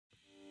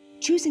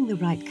Choosing the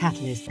right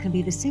catalyst can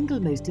be the single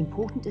most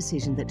important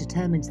decision that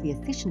determines the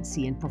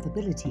efficiency and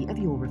profitability of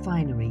your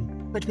refinery.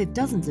 But with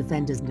dozens of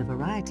vendors and a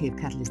variety of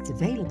catalysts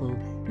available,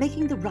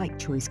 making the right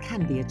choice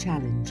can be a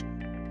challenge.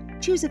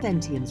 Choose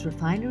Avantium's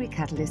Refinery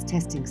Catalyst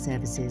Testing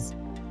Services.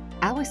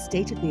 Our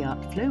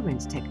state-of-the-art flow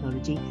rinse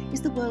technology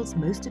is the world's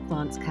most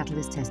advanced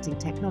catalyst testing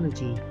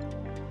technology.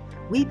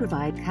 We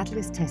provide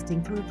catalyst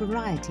testing for a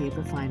variety of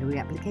refinery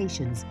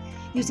applications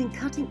using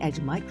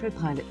cutting-edge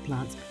micropilot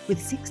plants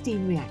with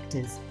 16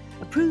 reactors,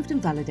 approved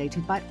and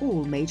validated by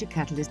all major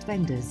catalyst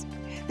vendors.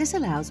 This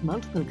allows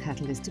multiple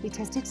catalysts to be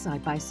tested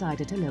side by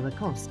side at a lower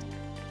cost,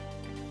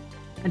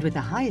 and with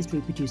the highest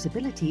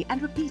reproducibility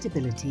and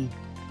repeatability.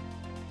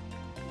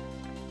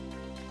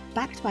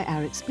 Backed by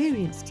our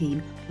experienced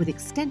team with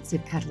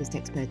extensive catalyst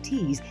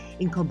expertise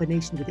in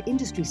combination with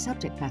industry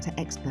subject matter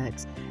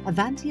experts,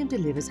 Avantium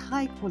delivers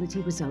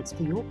high-quality results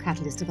for your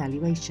catalyst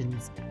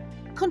evaluations.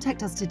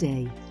 Contact us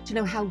today to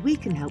know how we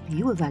can help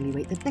you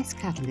evaluate the best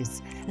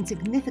catalysts and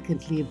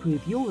significantly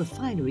improve your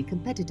refinery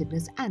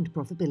competitiveness and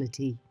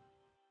profitability.